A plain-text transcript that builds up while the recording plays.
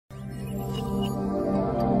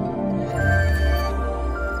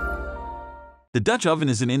The Dutch oven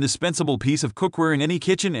is an indispensable piece of cookware in any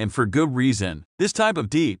kitchen, and for good reason. This type of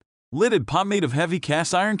deep, lidded pot made of heavy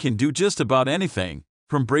cast iron can do just about anything,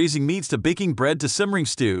 from braising meats to baking bread to simmering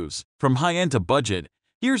stews. From high-end to budget,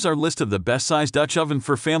 here's our list of the best-sized Dutch oven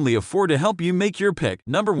for family of 4 to help you make your pick.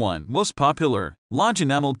 Number 1. Most popular. Lodge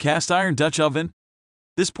enameled cast iron Dutch oven.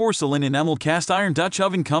 This porcelain enameled cast iron Dutch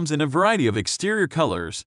oven comes in a variety of exterior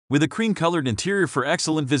colors, with a cream-colored interior for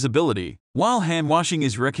excellent visibility. While hand washing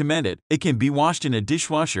is recommended, it can be washed in a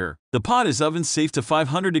dishwasher. The pot is oven safe to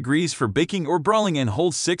 500 degrees for baking or broiling and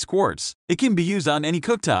holds 6 quarts. It can be used on any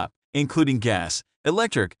cooktop, including gas,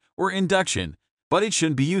 electric, or induction, but it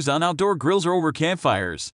shouldn't be used on outdoor grills or over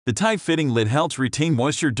campfires. The tight-fitting lid helps retain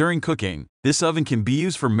moisture during cooking. This oven can be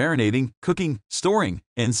used for marinating, cooking, storing,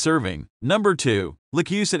 and serving. Number 2. Le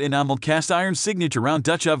Creuset enameled cast iron signature round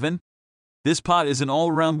Dutch oven. This pot is an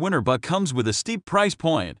all-around winner but comes with a steep price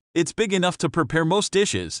point. It's big enough to prepare most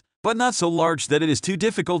dishes, but not so large that it is too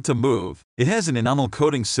difficult to move. It has an enamel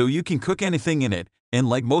coating so you can cook anything in it, and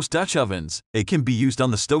like most Dutch ovens, it can be used on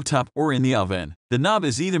the stovetop or in the oven. The knob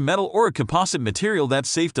is either metal or a composite material that's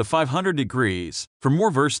safe to 500 degrees. For more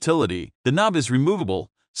versatility, the knob is removable,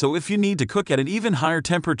 so if you need to cook at an even higher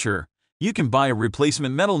temperature, you can buy a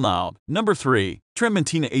replacement metal knob. Number 3.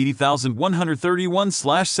 Trementina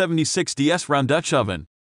 80131/76DS round Dutch oven.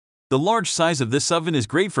 The large size of this oven is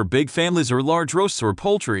great for big families or large roasts or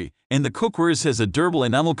poultry, and the cookware has a durable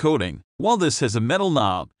enamel coating. While this has a metal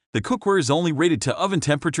knob, the cookware is only rated to oven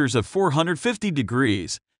temperatures of 450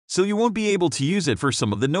 degrees, so you won't be able to use it for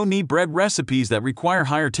some of the no-knead bread recipes that require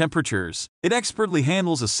higher temperatures. It expertly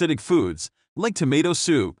handles acidic foods, like tomato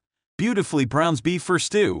soup, beautifully browns beef for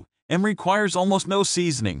stew, and requires almost no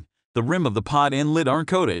seasoning. The rim of the pot and lid aren't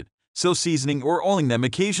coated, so seasoning or oiling them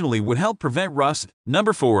occasionally would help prevent rust.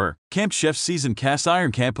 Number 4. Camp Chef Seasoned Cast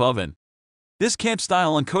Iron Camp Oven. This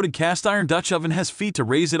camp-style uncoated cast iron Dutch oven has feet to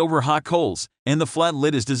raise it over hot coals, and the flat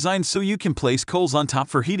lid is designed so you can place coals on top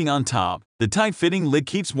for heating on top. The tight-fitting lid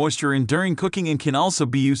keeps moisture in during cooking and can also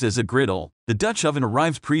be used as a griddle. The Dutch oven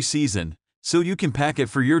arrives pre-seasoned, so you can pack it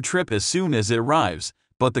for your trip as soon as it arrives,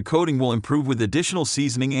 but the coating will improve with additional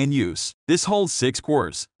seasoning and use. This holds 6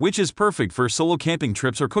 quarts, which is perfect for solo camping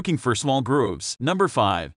trips or cooking for small groups. Number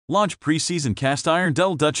 5. Launch Pre-Seasoned Cast Iron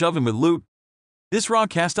Double Dutch Oven with Loop. This raw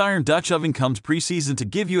cast iron Dutch oven comes pre-seasoned to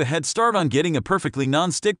give you a head start on getting a perfectly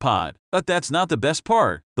non-stick pot. But that's not the best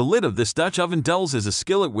part. The lid of this Dutch oven doubles as a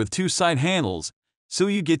skillet with 2 side handles, so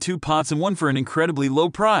you get 2 pots in one for an incredibly low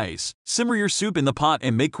price. Simmer your soup in the pot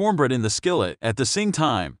and make cornbread in the skillet at the same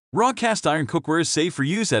time. Raw cast iron cookware is safe for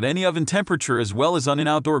use at any oven temperature as well as on an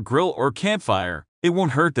outdoor grill or campfire. It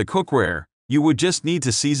won't hurt the cookware. You would just need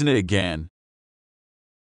to season it again.